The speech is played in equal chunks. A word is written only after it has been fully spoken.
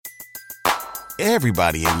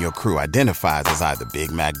Everybody in your crew identifies as either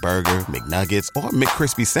Big Mac Burger, McNuggets, or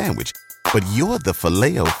McCrispy Sandwich. But you're the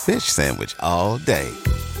Filet-O-Fish Sandwich all day.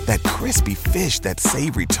 That crispy fish, that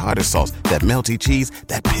savory tartar sauce, that melty cheese,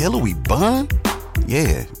 that pillowy bun.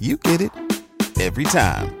 Yeah, you get it. Every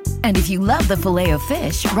time. And if you love the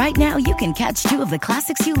Filet-O-Fish, right now you can catch two of the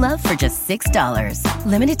classics you love for just $6.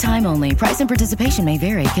 Limited time only. Price and participation may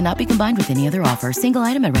vary. Cannot be combined with any other offer. Single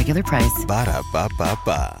item at regular price.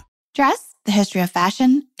 Ba-da-ba-ba-ba. Dress, the History of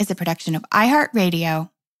Fashion is a production of iHeartRadio.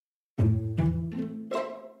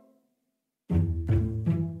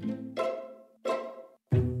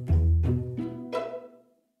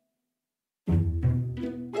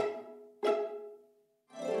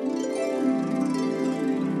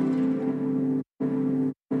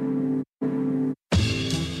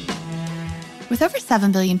 With over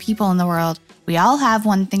 7 billion people in the world, we all have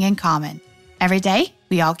one thing in common. Every day,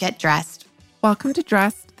 we all get dressed. Welcome to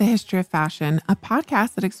Dressed, the History of Fashion, a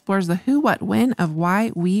podcast that explores the who, what, when of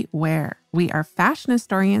why we wear. We are fashion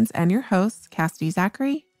historians and your hosts, Cassidy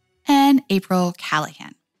Zachary and April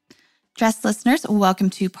Callahan. Dressed listeners,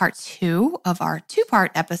 welcome to part 2 of our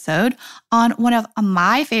 2-part episode on one of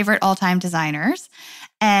my favorite all-time designers.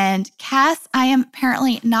 And Cass, I am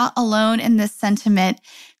apparently not alone in this sentiment.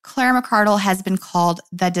 Claire McCardell has been called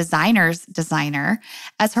the designer's designer,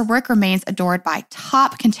 as her work remains adored by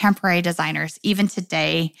top contemporary designers even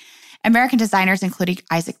today. American designers including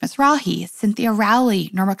Isaac Mizrahi, Cynthia Rowley,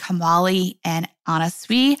 Norma Kamali, and Anna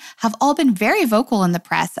Sui have all been very vocal in the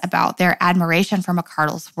press about their admiration for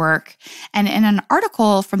McCardell's work. And in an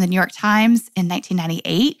article from the New York Times in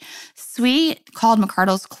 1998, Sui called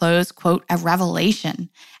McCardell's clothes, quote, a revelation,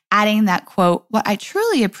 adding that, quote, what I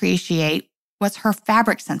truly appreciate was her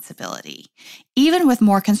fabric sensibility. Even with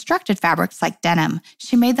more constructed fabrics like denim,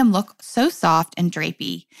 she made them look so soft and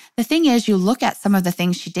drapey. The thing is, you look at some of the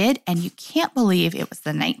things she did and you can't believe it was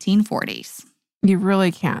the 1940s. You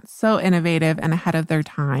really can't. So innovative and ahead of their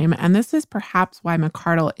time. And this is perhaps why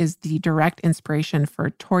McCardell is the direct inspiration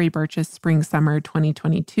for Tory Burch's Spring-Summer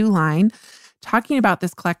 2022 line. Talking about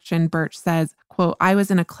this collection, Birch says, quote, I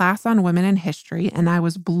was in a class on women in history and I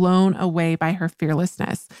was blown away by her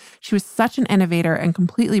fearlessness. She was such an innovator and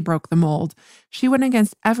completely broke the mold. She went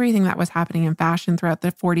against everything that was happening in fashion throughout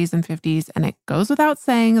the 40s and 50s. And it goes without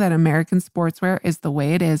saying that American sportswear is the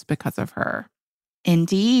way it is because of her.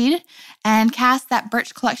 Indeed. And Cass, that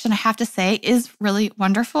Birch collection, I have to say, is really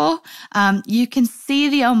wonderful. You can see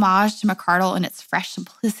the homage to McCardell in its fresh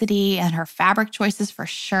simplicity and her fabric choices for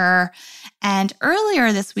sure. And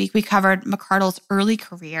earlier this week, we covered McCardell's early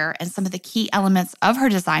career and some of the key elements of her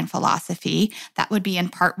design philosophy. That would be in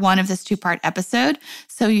part 1 of this 2-part episode.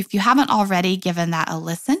 So if you haven't already given that a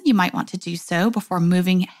listen, you might want to do so before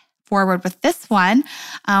moving forward with this one,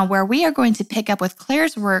 where we are going to pick up with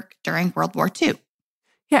Claire's work during World War II.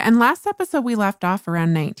 Yeah, and last episode we left off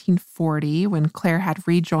around 1940 when Claire had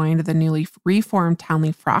rejoined the newly reformed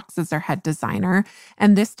Townley Frocks as their head designer.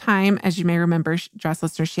 And this time, as you may remember, dress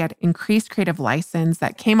listeners, she had increased creative license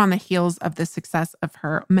that came on the heels of the success of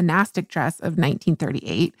her monastic dress of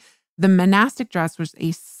 1938. The monastic dress was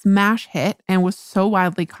a smash hit and was so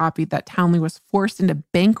widely copied that Townley was forced into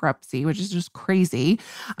bankruptcy, which is just crazy,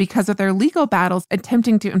 because of their legal battles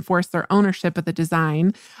attempting to enforce their ownership of the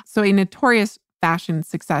design. So a notorious fashion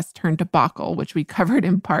success turned debacle, which we covered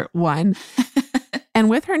in part 1. And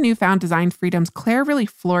with her newfound design freedoms, Claire really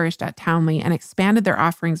flourished at Townley and expanded their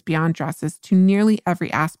offerings beyond dresses to nearly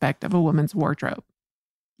every aspect of a woman's wardrobe.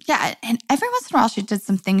 Yeah, and every once in a while she did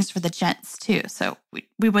some things for the gents too, so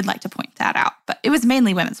we would like to point that out. But it was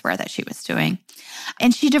mainly women's wear that she was doing.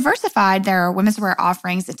 And she diversified their women's wear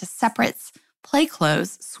offerings into separates, play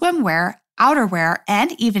clothes, swimwear, outerwear,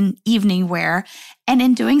 and even evening wear. And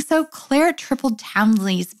in doing so, Claire tripled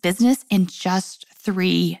Townley's business in just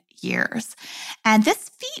 3 years. And this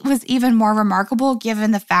feat was even more remarkable given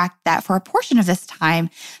the fact that for a portion of this time,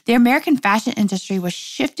 the American fashion industry was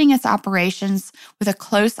shifting its operations with a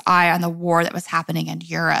close eye on the war that was happening in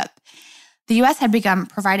Europe. The U.S. had begun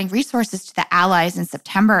providing resources to the Allies in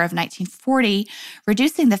September of 1940,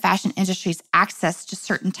 reducing the fashion industry's access to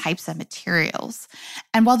certain types of materials.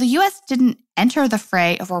 And while the U.S. didn't enter the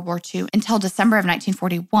fray of World War II until December of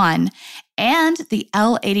 1941, and the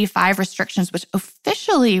L-85 restrictions, which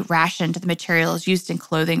officially rationed the materials used in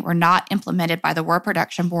clothing, were not implemented by the War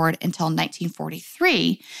Production Board until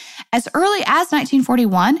 1943. As early as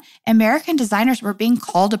 1941, American designers were being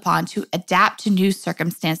called upon to adapt to new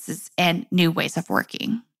circumstances and new ways of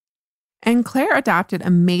working. And Claire adapted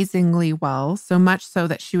amazingly well, so much so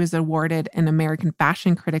that she was awarded an American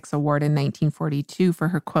Fashion Critics Award in 1942 for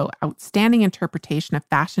her, quote, outstanding interpretation of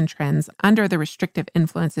fashion trends under the restrictive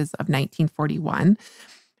influences of 1941.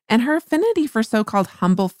 And her affinity for so-called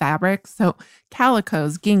humble fabrics, so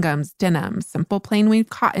calicos, ginghams, denims, simple plain weave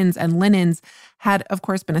cottons, and linens had, of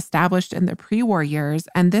course, been established in the pre-war years,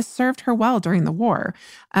 and this served her well during the war.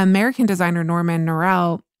 American designer Norman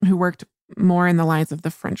Norell, who worked more in the lines of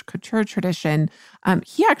the French couture tradition,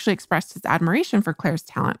 he actually expressed his admiration for Claire's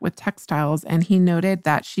talent with textiles, and he noted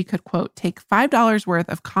that she could, quote, take $5 worth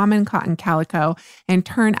of common cotton calico and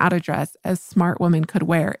turn out a dress a smart woman could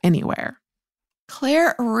wear anywhere.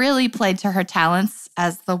 Claire really played to her talents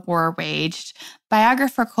as the war waged.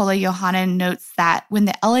 Biographer Kola Johanan notes that when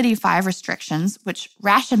the LAD5 restrictions, which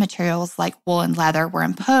ration materials like wool and leather, were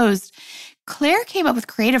imposed, Claire came up with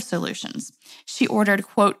creative solutions. She ordered,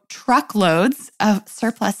 quote, truckloads of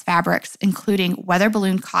surplus fabrics, including weather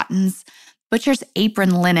balloon cottons, butcher's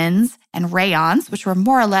apron linens, and rayons, which were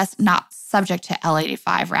more or less not subject to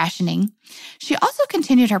L85 rationing. She also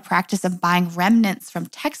continued her practice of buying remnants from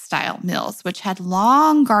textile mills, which had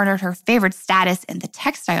long garnered her favored status in the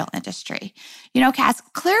textile industry. You know, Cass,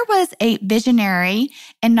 Claire was a visionary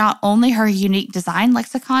in not only her unique design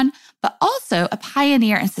lexicon, but also a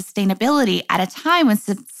pioneer in sustainability at a time when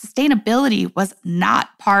sustainability was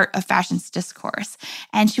not part of fashion's discourse.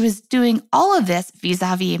 And she was doing all of this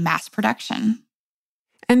vis-a-vis mass production.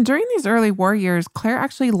 And during these early war years, Claire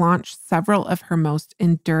actually launched several of her most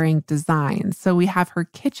enduring designs. So we have her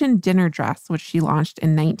kitchen dinner dress, which she launched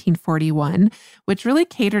in 1941, which really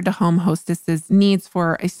catered to home hostesses' needs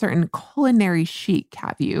for a certain culinary chic,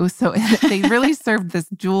 have you? So they really served this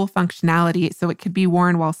dual functionality, so it could be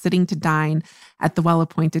worn while sitting to dine at the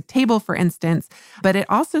well-appointed table, for instance, but it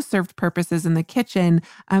also served purposes in the kitchen,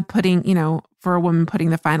 for a woman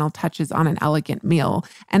putting the final touches on an elegant meal.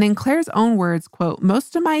 And in Claire's own words, quote,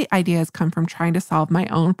 most of my ideas come from trying to solve my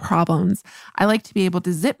own problems. I like to be able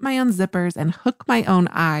to zip my own zippers and hook my own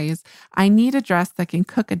eyes. I need a dress that can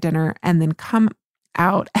cook a dinner and then come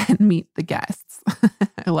out and meet the guests.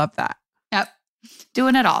 I love that. Yep.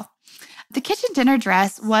 Doing it all. The kitchen dinner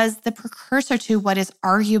dress was the precursor to what is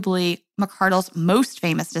arguably McCardell's most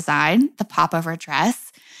famous design, the popover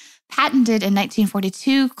dress. Patented in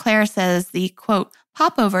 1942, Claire says the, quote,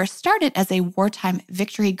 popover started as a wartime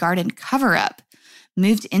Victory Garden cover-up.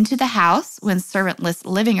 Moved into the house when servantless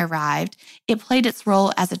living arrived, it played its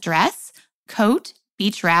role as a dress, coat,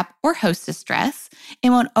 beach wrap, or hostess dress. It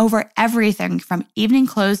went over everything from evening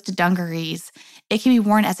clothes to dungarees. It can be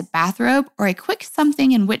worn as a bathrobe or a quick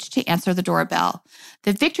something in which to answer the doorbell.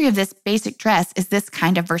 The victory of this basic dress is this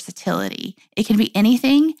kind of versatility. It can be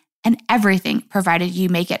anything and everything, provided you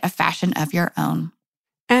make it a fashion of your own.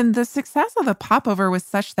 And the success of the popover was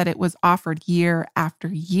such that it was offered year after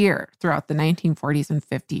year throughout the 1940s and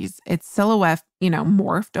 50s. Its silhouette,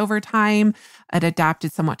 morphed over time. It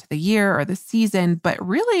adapted somewhat to the year or the season, but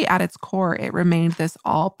really at its core, it remained this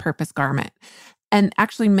all-purpose garment. And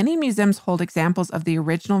actually, many museums hold examples of the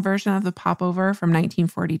original version of the popover from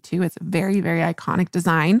 1942. It's a very, very iconic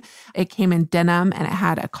design. It came in denim and it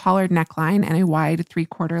had a collared neckline and a wide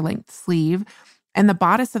 3/4 length sleeve. And the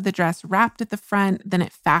bodice of the dress wrapped at the front, then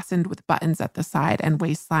it fastened with buttons at the side and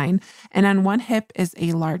waistline. And on one hip is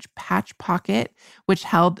a large patch pocket, which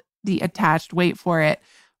held the attached, wait for it,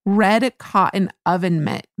 red cotton oven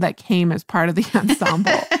mitt that came as part of the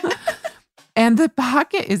ensemble. And the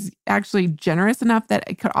pocket is actually generous enough that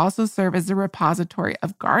it could also serve as a repository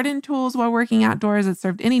of garden tools while working outdoors. It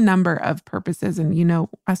served any number of purposes. And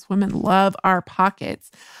us women love our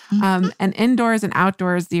pockets. And indoors and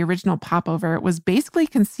outdoors, the original popover was basically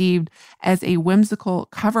conceived as a whimsical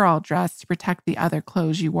coverall dress to protect the other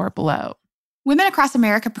clothes you wore below. Women across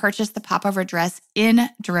America purchased the popover dress in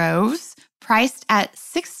droves, priced at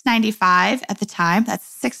 $6.95 at the time. That's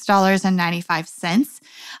 $6.95,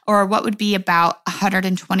 or what would be about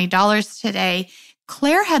 $120 today.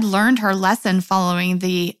 Claire had learned her lesson following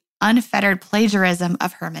the unfettered plagiarism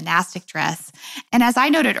of her monastic dress. And as I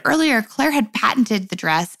noted earlier, Claire had patented the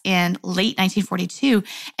dress in late 1942,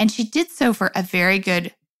 and she did so for a very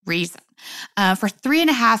good reason. For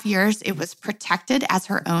 3.5 years, it was protected as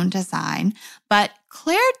her own design, but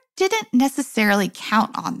Claire didn't necessarily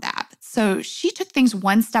count on that. So she took things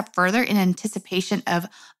one step further in anticipation of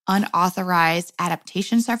unauthorized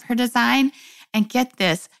adaptations of her design. And get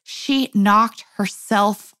this, she knocked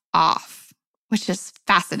herself off, which is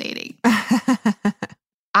fascinating.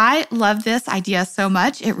 I love this idea so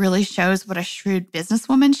much. It really shows what a shrewd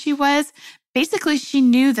businesswoman she was. Basically, she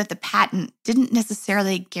knew that the patent didn't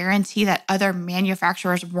necessarily guarantee that other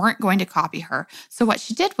manufacturers weren't going to copy her. So what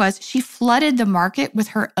she did was she flooded the market with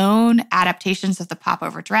her own adaptations of the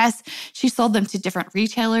popover dress. She sold them to different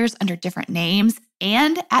retailers under different names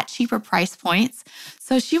and at cheaper price points.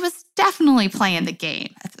 So she was definitely playing the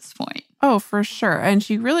game at this point. Oh, for sure. And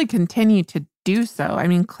she really continued to do so. I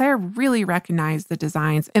mean, Claire really recognized the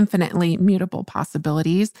design's infinitely mutable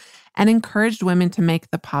possibilities and encouraged women to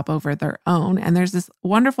make the popover their own. And there's this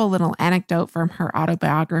wonderful little anecdote from her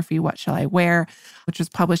autobiography, What Shall I Wear?, which was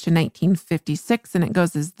published in 1956. And it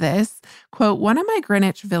goes as this, quote, "One of my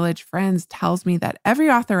Greenwich Village friends tells me that every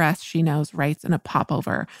authoress she knows writes in a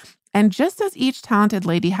popover. And just as each talented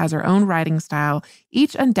lady has her own writing style,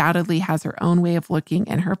 each undoubtedly has her own way of looking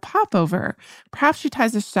in her popover. Perhaps she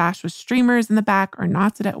ties a sash with streamers in the back or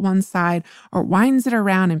knots it at one side or winds it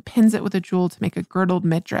around and pins it with a jewel to make a girdled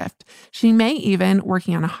midriff. She may even,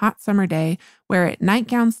 working on a hot summer day, wear it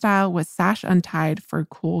nightgown style with sash untied for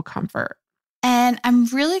cool comfort." And I'm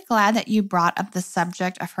really glad that you brought up the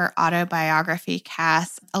subject of her autobiography,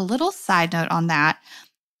 Cass. A little side note on that.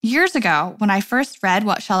 Years ago, when I first read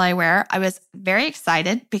What Shall I Wear?, I was very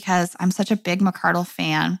excited because I'm such a big McCardell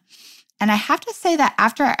fan. And I have to say that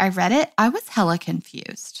after I read it, I was hella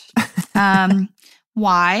confused.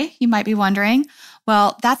 Why, you might be wondering?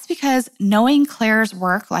 Well, that's because knowing Claire's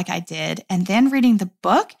work like I did and then reading the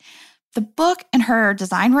book and her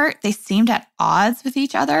design work, they seemed at odds with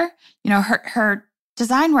each other. You know, her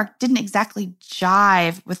design work didn't exactly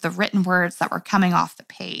jive with the written words that were coming off the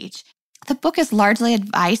page. The book is largely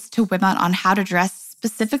advice to women on how to dress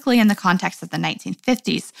specifically in the context of the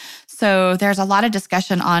 1950s. So there's a lot of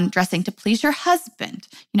discussion on dressing to please your husband,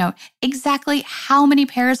 exactly how many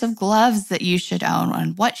pairs of gloves that you should own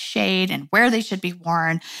and what shade and where they should be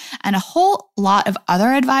worn, and a whole lot of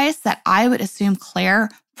other advice that I would assume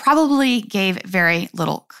Claire probably gave very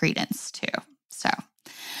little credence to. So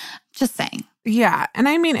just saying. Yeah. And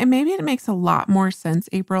I mean, and maybe it makes a lot more sense,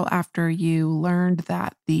 April, after you learned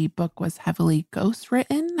that the book was heavily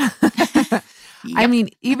ghostwritten. Yep. I mean,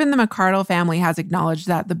 even the McCardell family has acknowledged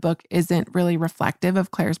that the book isn't really reflective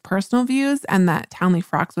of Claire's personal views and that Townley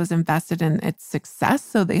Frocks was invested in its success,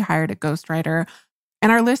 so they hired a ghostwriter.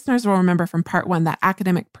 And our listeners will remember from part one that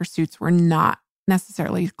academic pursuits were not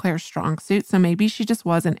necessarily Claire's strong suit, so maybe she just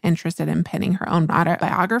wasn't interested in penning her own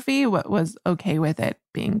autobiography, what was okay with it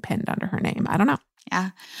being pinned under her name. I don't know. Yeah.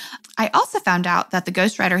 I also found out that the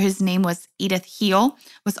ghostwriter, whose name was Edith Heel,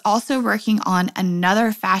 was also working on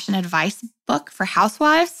another fashion advice book for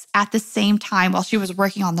housewives at the same time while she was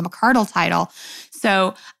working on the McCardell title.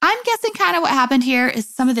 So I'm guessing kind of what happened here is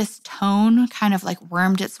some of this tone kind of like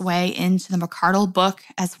wormed its way into the McCardell book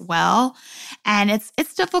as well. And it's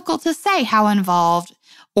difficult to say how involved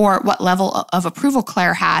or what level of approval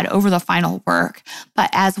Claire had over the final work. But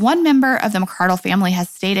as one member of the McCardell family has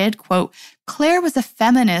stated, quote, "Claire was a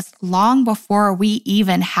feminist long before we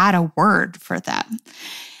even had a word for them."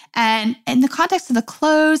 And in the context of the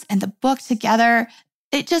clothes and the book together,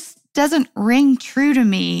 it just doesn't ring true to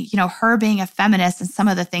me, her being a feminist and some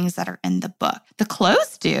of the things that are in the book. The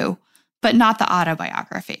clothes do, but not the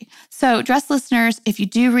autobiography. So dress listeners, if you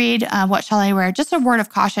do read What Shall I Wear?, just a word of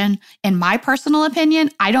caution. In my personal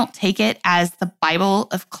opinion, I don't take it as the Bible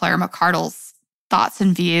of Claire McCardell's thoughts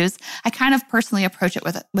and views. I kind of personally approach it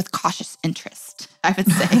with cautious interest, I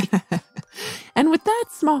would say. And with that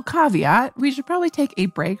small caveat, we should probably take a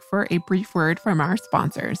break for a brief word from our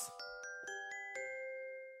sponsors.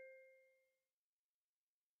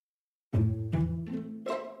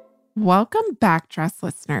 Welcome back, dress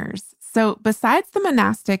listeners. So besides the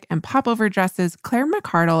monastic and popover dresses, Claire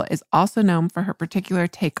McCardell is also known for her particular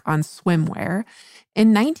take on swimwear.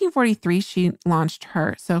 In 1943, she launched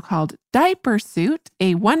her so-called diaper suit,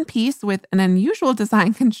 a one-piece with an unusual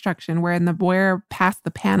design construction wherein the wearer passed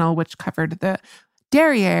the panel, which covered the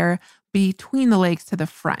derriere, between the legs to the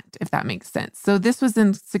front, if that makes sense. So this was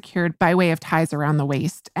then secured by way of ties around the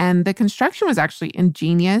waist. And the construction was actually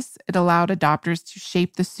ingenious. It allowed adopters to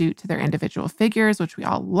shape the suit to their individual figures, which we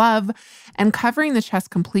all love. And covering the chest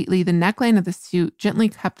completely, the neckline of the suit gently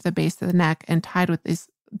cupped the base of the neck and tied with this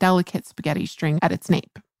delicate spaghetti string at its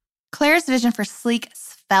nape. Claire's vision for sleek,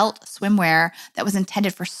 svelte swimwear that was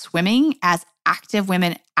intended for swimming as active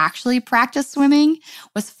women actually practice swimming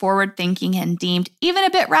was forward-thinking and deemed even a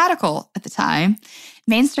bit radical at the time.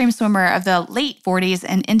 Mainstream swimwear of the late 40s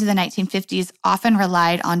and into the 1950s often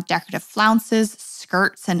relied on decorative flounces,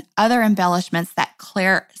 skirts, and other embellishments that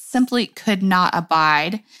Claire simply could not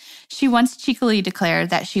abide. She once cheekily declared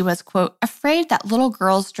that she was, quote, afraid that little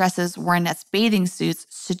girls' dresses worn as bathing suits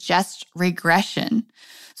suggest regression.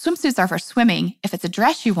 Swimsuits are for swimming. If it's a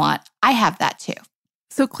dress you want, I have that too.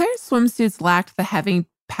 So Claire's swimsuits lacked the heavy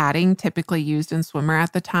padding typically used in swimwear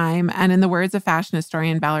at the time. And in the words of fashion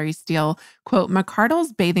historian Valerie Steele, quote,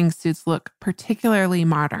 McCardell's bathing suits look particularly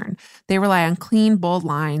modern. They rely on clean, bold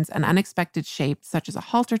lines and unexpected shapes, such as a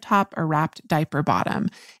halter top or wrapped diaper bottom.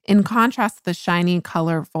 In contrast to the shiny,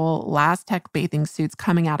 colorful Laz-Tech bathing suits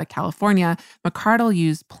coming out of California, McCardell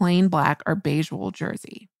used plain black or beige wool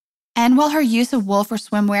jersey. And while her use of wool for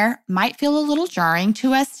swimwear might feel a little jarring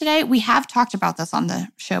to us today, we have talked about this on the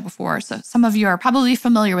show before, so some of you are probably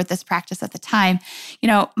familiar with this practice at the time.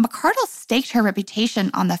 McCardell staked her reputation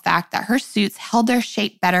on the fact that her suits held their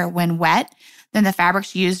shape better when wet than the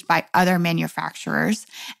fabrics used by other manufacturers,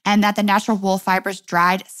 and that the natural wool fibers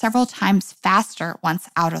dried several times faster once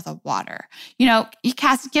out of the water.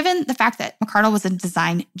 Cass, given the fact that McCardell was a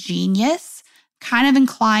design genius, kind of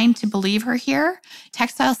inclined to believe her here.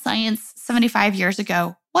 Textile science 75 years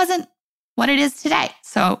ago wasn't what it is today.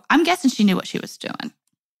 So I'm guessing she knew what she was doing.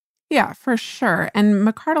 Yeah, for sure. And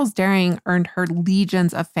McCardell's daring earned her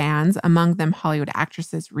legions of fans, among them Hollywood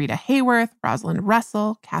actresses Rita Hayworth, Rosalind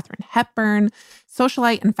Russell, Katharine Hepburn.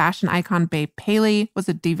 Socialite and fashion icon Babe Paley was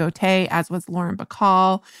a devotee, as was Lauren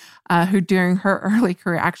Bacall, who during her early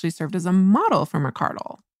career actually served as a model for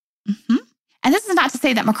McCardell. Mm-hmm. And this is not to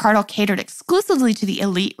say that McCardell catered exclusively to the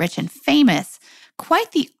elite, rich, and famous.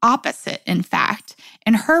 Quite the opposite, in fact.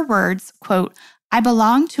 In her words, quote, I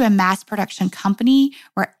belong to a mass production company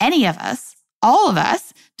where any of us, all of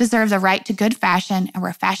us, deserve the right to good fashion and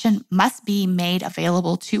where fashion must be made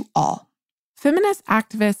available to all. Feminist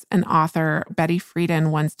activist and author Betty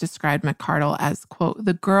Friedan once described McCardell as, quote,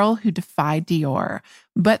 the girl who defied Dior.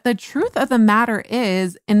 But the truth of the matter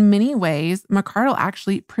is, in many ways, McCardell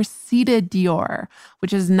actually preceded Dior,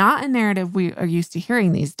 which is not a narrative we are used to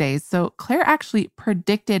hearing these days. So Claire actually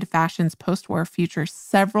predicted fashion's post-war future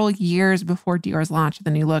several years before Dior's launch of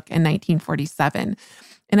the new look in 1947.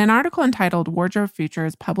 In an article entitled Wardrobe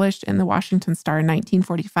Futures, published in the Washington Star in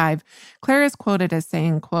 1945, Claire is quoted as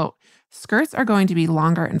saying, quote, skirts are going to be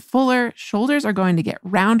longer and fuller, shoulders are going to get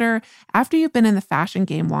rounder. After you've been in the fashion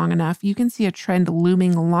game long enough, you can see a trend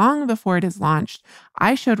looming long before it is launched.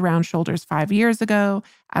 I showed round shoulders 5 years ago.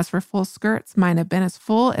 As for full skirts, mine have been as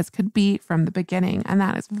full as could be from the beginning. And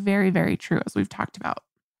that is very, very true, as we've talked about.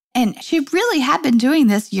 And she really had been doing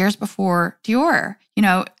this years before Dior.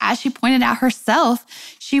 As she pointed out herself,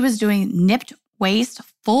 she was doing nipped waist,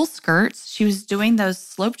 full skirts. She was doing those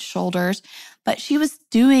sloped shoulders, but she was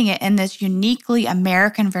doing it in this uniquely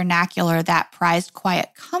American vernacular that prized quiet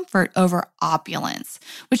comfort over opulence,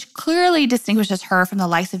 which clearly distinguishes her from the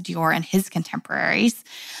likes of Dior and his contemporaries.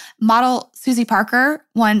 Model Susie Parker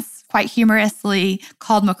once quite humorously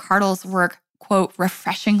called McCardell's work, quote,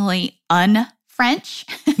 refreshingly un-French.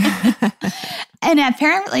 And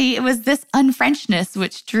apparently it was this unfrenchness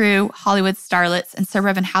which drew Hollywood starlets and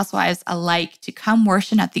suburban housewives alike to come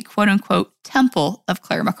worship at the quote-unquote temple of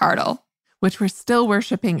Claire McCardell. Which we're still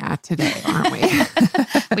worshiping at today, aren't we?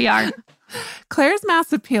 We are. Claire's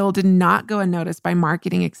mass appeal did not go unnoticed by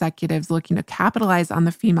marketing executives looking to capitalize on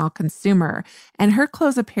the female consumer, and her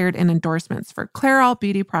clothes appeared in endorsements for Clairol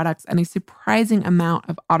beauty products and a surprising amount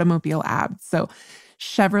of automobile ads. So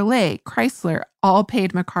Chevrolet, Chrysler, all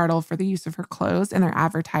paid McCardell for the use of her clothes in their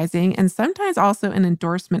advertising and sometimes also an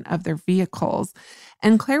endorsement of their vehicles.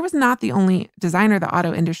 And Claire was not the only designer the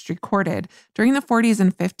auto industry courted. During the 40s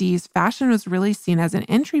and 50s, fashion was really seen as an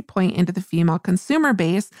entry point into the female consumer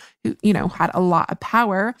base who, had a lot of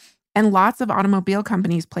power. And lots of automobile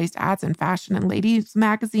companies placed ads in fashion and ladies'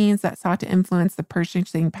 magazines that sought to influence the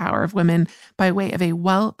purchasing power of women by way of a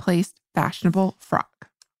well-placed, fashionable frock.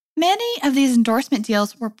 Many of these endorsement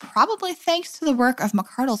deals were probably thanks to the work of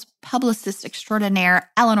McCardell's publicist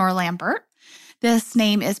extraordinaire, Eleanor Lambert. This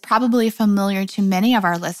name is probably familiar to many of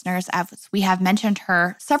our listeners, as we have mentioned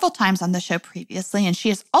her several times on the show previously, and she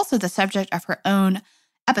is also the subject of her own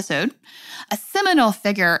episode. A seminal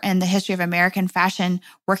figure in the history of American fashion,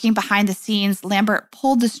 working behind the scenes, Lambert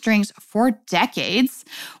pulled the strings for decades,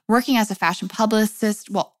 working as a fashion publicist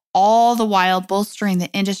while all the while bolstering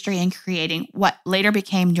the industry and creating what later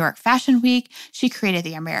became New York Fashion Week. She created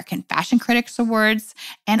the American Fashion Critics Awards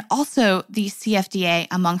and also the CFDA,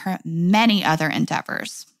 among her many other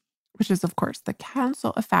endeavors. Which is, of course, the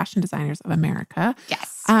Council of Fashion Designers of America.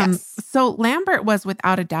 Yes. So Lambert was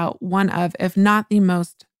without a doubt one of, if not the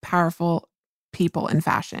most powerful people in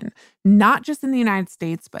fashion, not just in the United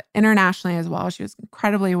States, but internationally as well. She was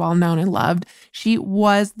incredibly well known and loved. She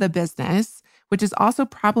was the business. which is also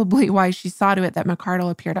probably why she saw to it that McCardell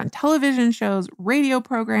appeared on television shows, radio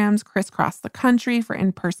programs, crisscrossed the country for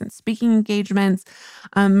in-person speaking engagements.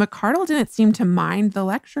 McCardell didn't seem to mind the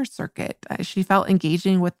lecture circuit. She felt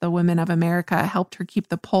engaging with the women of America helped her keep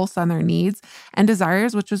the pulse on their needs and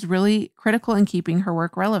desires, which was really critical in keeping her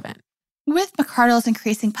work relevant. With McCardell's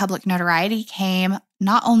increasing public notoriety came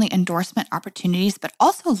not only endorsement opportunities, but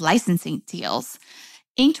also licensing deals.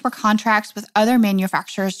 Inked were contracts with other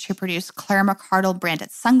manufacturers to produce Claire McCardell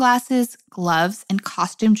branded sunglasses, gloves, and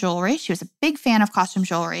costume jewelry. She was a big fan of costume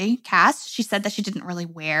jewelry. Cass, she said that she didn't really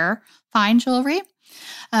wear fine jewelry.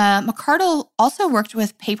 McCardell also worked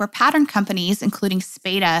with paper pattern companies, including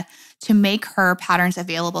Spada, to make her patterns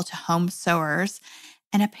available to home sewers.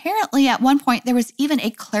 And apparently at one point there was even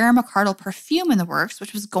a Claire McCardell perfume in the works,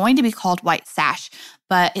 which was going to be called White Sash,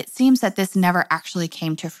 but it seems that this never actually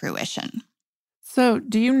came to fruition. So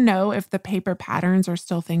do you know if the paper patterns are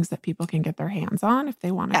still things that people can get their hands on if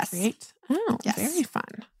they want to create? Oh, yes. Very fun.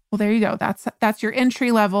 Well, there you go. That's your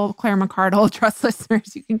entry level Claire McCardell dress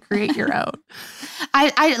listeners. You can create your own.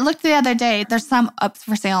 I looked the other day. There's some up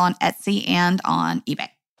for sale on Etsy and on eBay.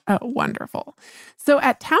 Oh, wonderful. So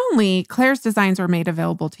at Townley, Claire's designs were made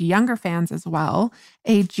available to younger fans as well.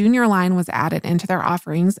 A junior line was added into their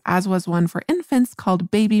offerings, as was one for infants called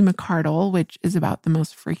Baby McCardell, which is about the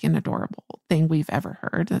most freaking adorable thing we've ever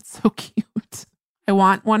heard. That's so cute. I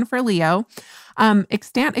want one for Leo.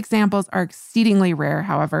 Extant examples are exceedingly rare,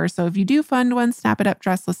 however. So if you do fund one, snap it up,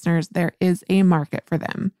 dress listeners. There is a market for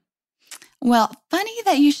them. Well, funny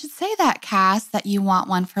that you should say that, Cass, that you want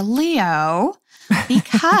one for Leo,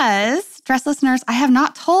 because, dress listeners, I have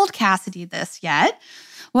not told Cassidy this yet.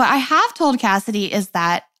 What I have told Cassidy is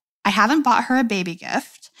that I haven't bought her a baby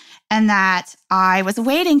gift and that I was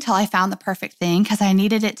waiting till I found the perfect thing because I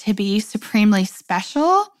needed it to be supremely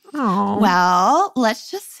special. Oh. Well, let's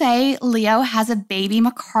just say Leo has a baby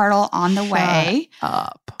McCardell on the way.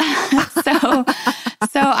 Up.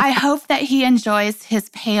 So I hope that he enjoys his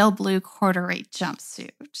pale blue corduroy jumpsuit.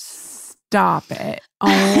 Stop it.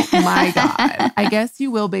 Oh my God. I guess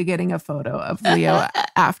you will be getting a photo of Leo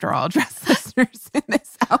after all, dress listeners, in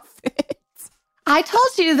this outfit. I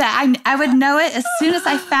told you that I would know it as soon as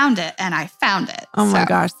I found it, and I found it. Oh my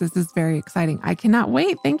gosh, this is very exciting. I cannot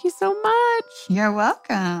wait. Thank you so much. You're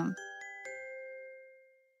welcome.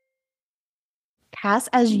 Cass,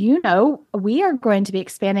 as you know, we are going to be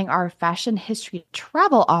expanding our fashion history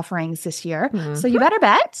travel offerings this year. Mm-hmm. So you better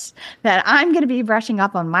bet that I'm going to be brushing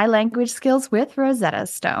up on my language skills with Rosetta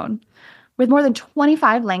Stone. With more than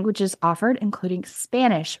 25 languages offered, including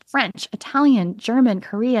Spanish, French, Italian, German,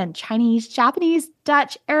 Korean, Chinese, Japanese,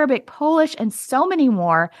 Dutch, Arabic, Polish, and so many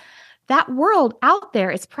more, that world out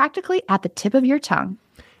there is practically at the tip of your tongue.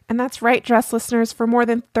 And that's right, dress listeners. For more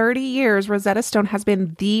than 30 years, Rosetta Stone has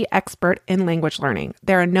been the expert in language learning.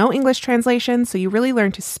 There are no English translations, so you really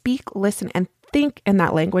learn to speak, listen, and think in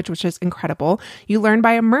that language, which is incredible. You learn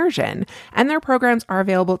by immersion, and their programs are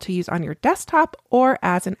available to use on your desktop or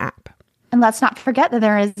as an app. And let's not forget that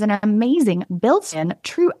there is an amazing built-in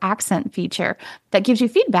true accent feature that gives you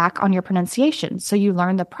feedback on your pronunciation, so you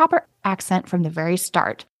learn the proper accent from the very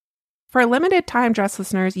start. For a limited time, dress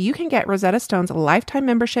listeners, you can get Rosetta Stone's lifetime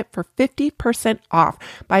membership for 50% off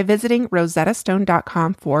by visiting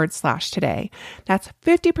rosettastone.com/today. That's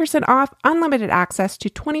 50% off unlimited access to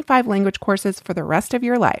 25 language courses for the rest of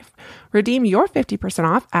your life. Redeem your 50%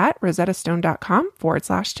 off at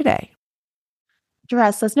rosettastone.com/today.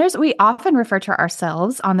 Dress listeners, we often refer to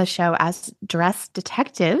ourselves on the show as dress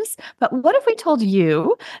detectives, but what if we told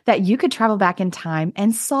you that you could travel back in time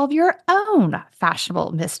and solve your own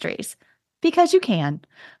fashionable mysteries? Because you can,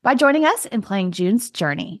 by joining us in playing June's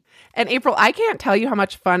Journey. And April, I can't tell you how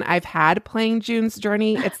much fun I've had playing June's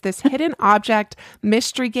Journey. It's this hidden object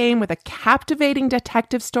mystery game with a captivating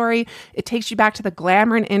detective story. It takes you back to the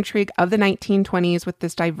glamour and intrigue of the 1920s with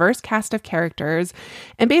this diverse cast of characters.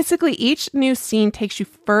 And basically, each new scene takes you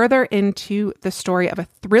further into the story of a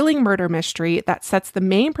thrilling murder mystery that sets the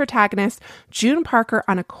main protagonist, June Parker,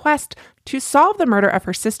 on a quest to solve the murder of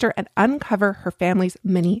her sister and uncover her family's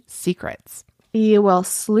many secrets. You will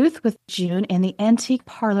sleuth with June in the antique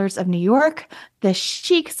parlors of New York, the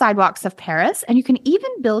chic sidewalks of Paris, and you can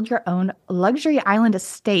even build your own luxury island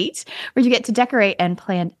estate where you get to decorate and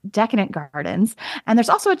plant decadent gardens. And there's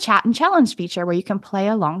also a chat and challenge feature where you can play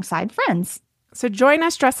alongside friends. So join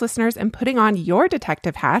us, dress listeners, in putting on your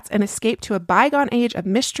detective hats and escape to a bygone age of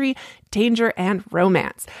mystery, danger, and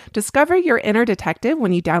romance. Discover your inner detective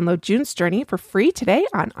when you download June's Journey for free today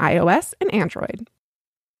on iOS and Android.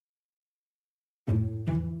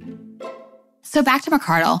 So back to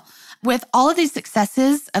McCardell. With all of these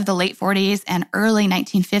successes of the late 40s and early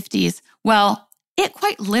 1950s, Well, it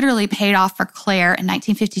quite literally paid off for Claire in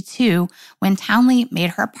 1952 when Townley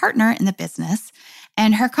made her a partner in the business,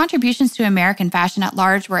 and her contributions to American fashion at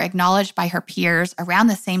large were acknowledged by her peers around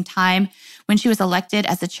the same time when she was elected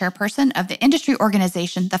as the chairperson of the industry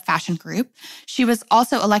organization, the Fashion Group. She was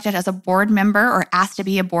also elected as a board member or asked to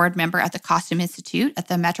be a board member at the Costume Institute at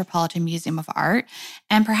the Metropolitan Museum of Art.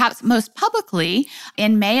 And perhaps most publicly,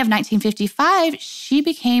 in May of 1955, she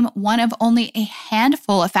became one of only a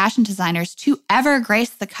handful of fashion designers to ever grace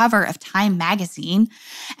the cover of Time magazine,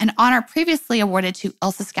 an honor previously awarded to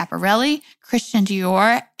Elsa Schiaparelli, Christian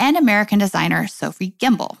Dior, and American designer Sophie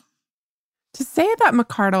Gimbel. To say that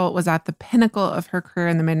McCardell was at the pinnacle of her career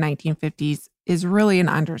in the mid-1950s is really an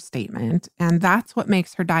understatement, and that's what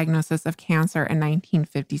makes her diagnosis of cancer in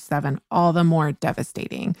 1957 all the more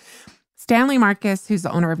devastating. Stanley Marcus, who's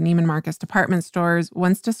the owner of Neiman Marcus department stores,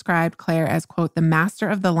 once described Claire as, quote, the master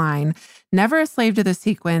of the line, never a slave to the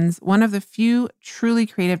sequins, one of the few truly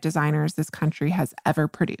creative designers this country has ever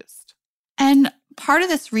produced. And part of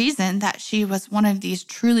this reason that she was one of these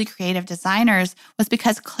truly creative designers was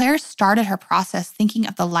because Claire started her process thinking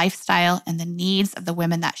of the lifestyle and the needs of the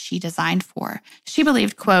women that she designed for. She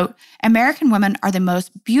believed, quote, American women are the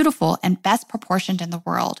most beautiful and best proportioned in the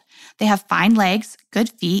world. They have fine legs, good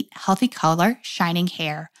feet, healthy color, shining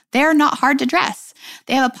hair. They are not hard to dress.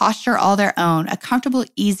 They have a posture all their own, a comfortable,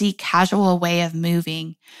 easy, casual way of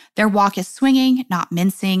moving. Their walk is swinging, not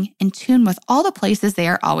mincing, in tune with all the places they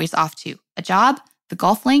are always off to. A job, the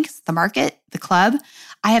golf links, the market, the club.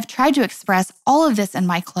 I have tried to express all of this in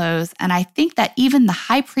my clothes, and I think that even the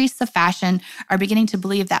high priests of fashion are beginning to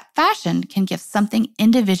believe that fashion can give something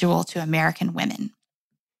individual to American women.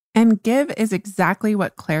 And give is exactly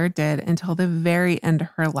what Claire did until the very end of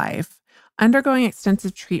her life. Undergoing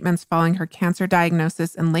extensive treatments following her cancer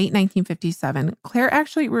diagnosis in late 1957, Claire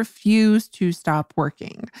actually refused to stop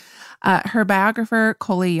working. Her biographer,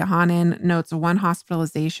 Coley Yohanan, notes one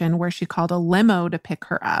hospitalization where she called a limo to pick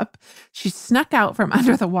her up. She snuck out from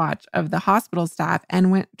under the watch of the hospital staff and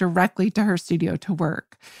went directly to her studio to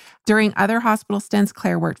work. During other hospital stints,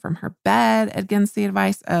 Claire worked from her bed against the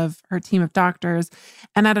advice of her team of doctors.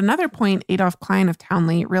 And at another point, Adolph Klein of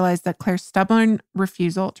Townley realized that Claire's stubborn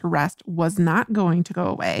refusal to rest was not going to go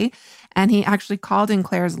away. And he actually called in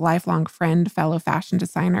Claire's lifelong friend, fellow fashion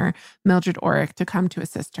designer, Mildred Orrick, to come to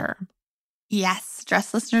assist her. Yes,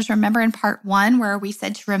 dress listeners, remember in part 1 where we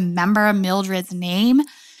said to remember Mildred's name?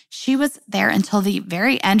 She was there until the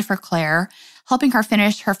very end for Claire, helping her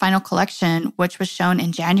finish her final collection, which was shown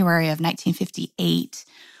in January of 1958.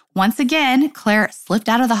 Once again, Claire slipped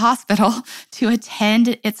out of the hospital to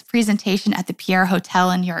attend its presentation at the Pierre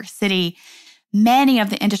Hotel in New York City. Many of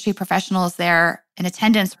the industry professionals there in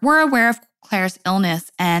attendance were aware of Claire's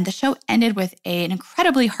illness, and the show ended with an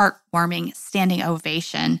incredibly heartwarming standing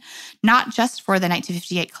ovation, not just for the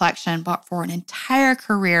 1958 collection, but for an entire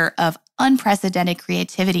career of unprecedented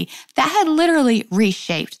creativity that had literally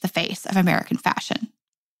reshaped the face of American fashion.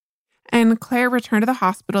 And Claire returned to the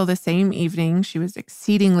hospital the same evening. She was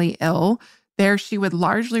exceedingly ill. There she would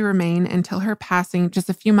largely remain until her passing just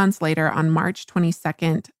a few months later on March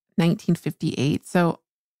 22nd, 1958. So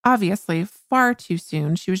obviously far too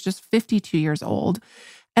soon. She was just 52 years old.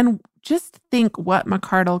 And just think what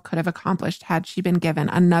McCardell could have accomplished had she been given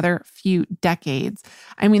another few decades.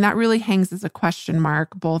 I mean, that really hangs as a question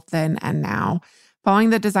mark both then and now. Following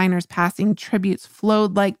the designer's passing, tributes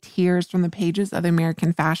flowed like tears from the pages of the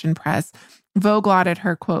American fashion press. Vogue lauded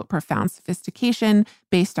her, quote, profound sophistication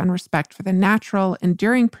based on respect for the natural,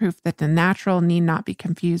 enduring proof that the natural need not be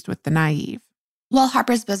confused with the naive. While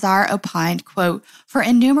Harper's Bazaar opined, quote, for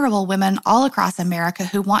innumerable women all across America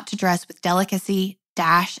who want to dress with delicacy,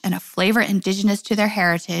 dash, and a flavor indigenous to their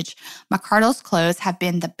heritage, McCardell's clothes have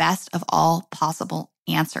been the best of all possible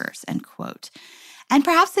answers, end quote. And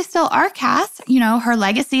perhaps they still are, Cass. You know, her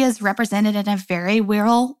legacy is represented in a very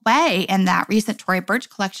real way in that recent Tory Burch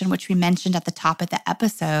collection, which we mentioned at the top of the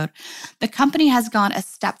episode. The company has gone a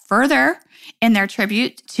step further in their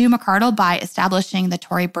tribute to McCardell by establishing the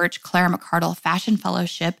Tory Burch Claire McCardell Fashion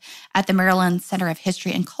Fellowship at the Maryland Center of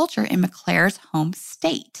History and Culture in McClare's home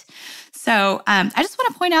state. So I just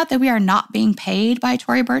want to point out that we are not being paid by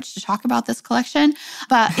Tory Burch to talk about this collection,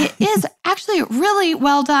 but it is actually really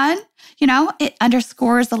well done. You know, it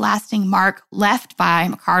underscores the lasting mark left by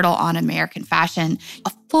McCardell on American fashion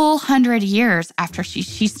a full 100 years after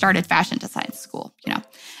she started fashion design school, you know.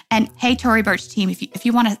 And hey, Tory Burch team, if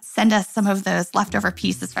you want to send us some of those leftover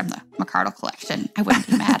pieces from the McCardell collection, I wouldn't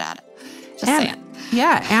be mad at it. Just saying.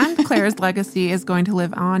 Yeah, and Claire's legacy is going to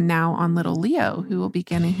live on now on little Leo, who will be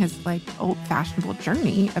beginning his old fashionable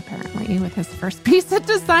journey, apparently, with his first piece of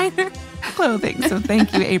designer clothing. So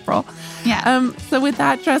thank you, April. Yeah. So with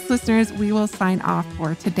that, Dress listeners, we will sign off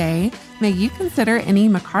for today. May you consider any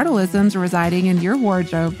McCardellisms residing in your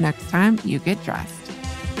wardrobe next time you get dressed.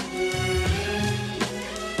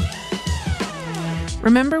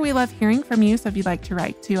 Remember, we love hearing from you, so if you'd like to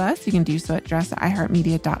write to us, you can do so at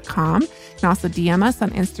dress@iheartmedia.com. You can also DM us on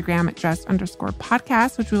Instagram at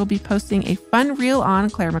dress_podcast, which we will be posting a fun reel on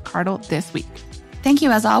Claire McCardell this week. Thank you,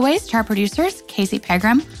 as always, to our producers, Casey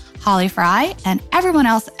Pegram, Holly Fry, and everyone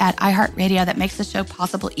else at iHeartRadio that makes the show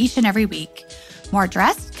possible each and every week. More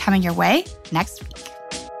Dressed coming your way next week.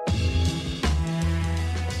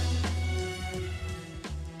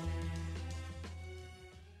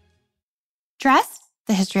 Dressed,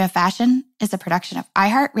 the History of Fashion, is a production of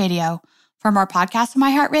iHeartRadio. For more podcasts from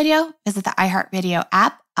iHeartRadio, visit the iHeartRadio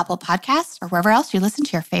app, Apple Podcasts, or wherever else you listen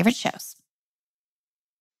to your favorite shows.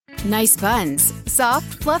 Nice buns,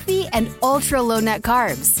 soft, fluffy, and ultra-low net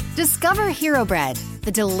carbs. Discover Hero Bread,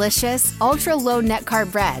 the delicious ultra-low net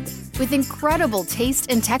carb bread with incredible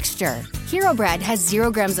taste and texture. Hero Bread has 0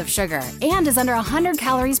 grams of sugar and is under 100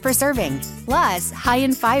 calories per serving. Plus, high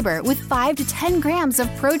in fiber with 5 to 10 grams of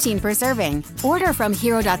protein per serving. Order from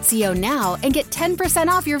hero.co now and get 10%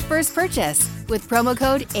 off your first purchase with promo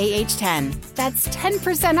code AH10. That's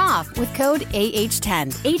 10% off with code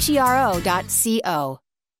AH10. HERO.co.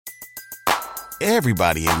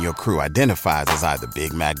 Everybody in your crew identifies as either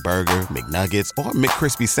Big Mac Burger, McNuggets, or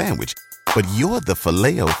McCrispy Sandwich. But you're the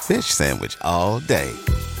Filet-O-Fish Sandwich all day.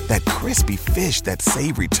 That crispy fish, that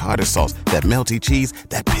savory tartar sauce, that melty cheese,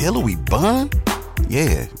 that pillowy bun.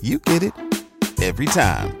 Yeah, you get it. Every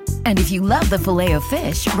time. And if you love the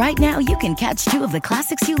Filet-O-Fish, right now you can catch 2 of the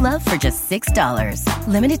classics you love for just $6.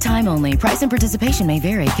 Limited time only. Price and participation may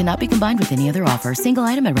vary. Cannot be combined with any other offer. Single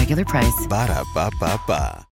item at regular price. Ba-da-ba-ba-ba.